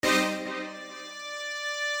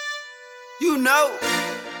You know.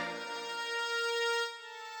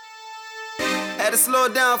 Had to slow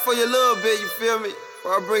it down for you a little bit, you feel me?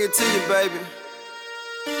 Before I bring it to you, baby.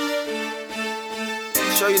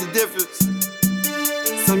 Show you the difference.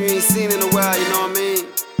 Something you ain't seen in a while, you know what I mean?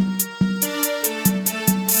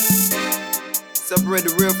 Separate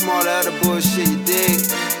the real from all the other bullshit, you dig?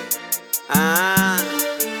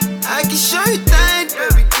 I can show you things,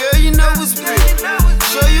 baby girl, you know it's real.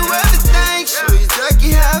 Show you everything, show you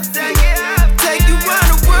exactly how I feel. Take you around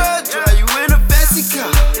the world, drive you in a fancy car.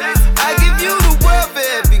 I give you the world,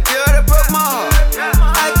 baby girl, that broke my heart.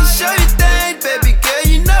 I can show you things, baby girl,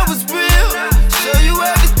 you know it's real. Show you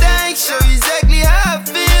everything, show you exactly how I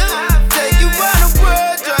feel. Take you around the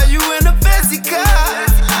world, drive you in a fancy car.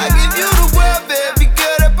 I give you the world, baby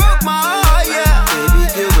girl, that broke my heart, yeah.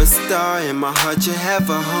 Baby, you're a star in my heart, you have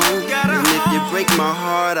a home. And if you break my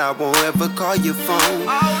heart, I won't ever call your phone.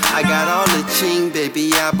 I got all the ching,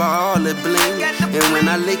 baby, I bought all the bling. And when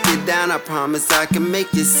I lick it down, I promise I can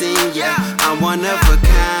make you sing, yeah. I'm one of a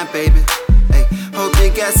kind, baby. Hey, hope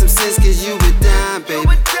you got some sense, cause you a dime,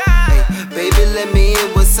 baby. Hey, baby, let me in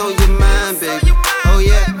what's on your mind, baby. Oh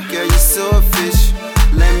yeah, girl, you so official.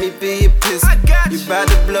 Let me be your pistol. You bout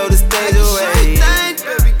to blow the stage away. Things,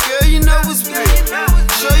 baby girl, you know it's real.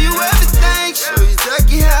 Show you everything, show you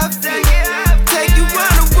exactly how I feel. Take you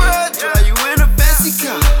around the world, drive you in a fancy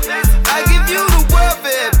car. I give you the world,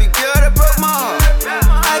 baby girl, that broke my heart.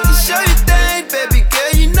 I can show you things, baby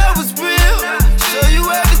girl, you know it's real. Show you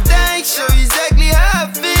everything, show you exactly how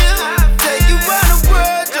I feel. Take you around the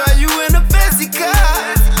world, drive you in a fancy car.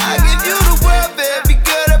 I give you the world, baby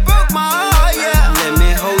girl, that broke my heart, yeah. Let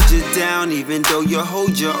me hold you down, even though you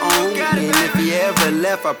hold your own. And if you ever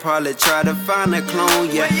left, I'll probably try to find a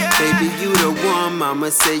clone, yeah. Baby, you the one,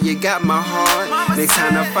 mama say you got my heart. Next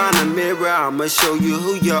time I find a mirror, I'ma show you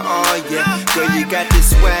who you are, yeah. Girl, you got the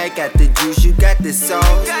swag, got the juice, you got the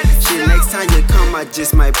sauce. Shit, next time you come, I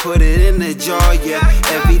just might put it in the jar, yeah.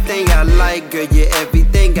 Everything I like, girl, you're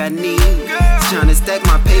everything I need. Tryna stack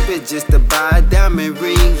my paper just to buy a diamond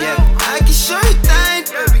ring,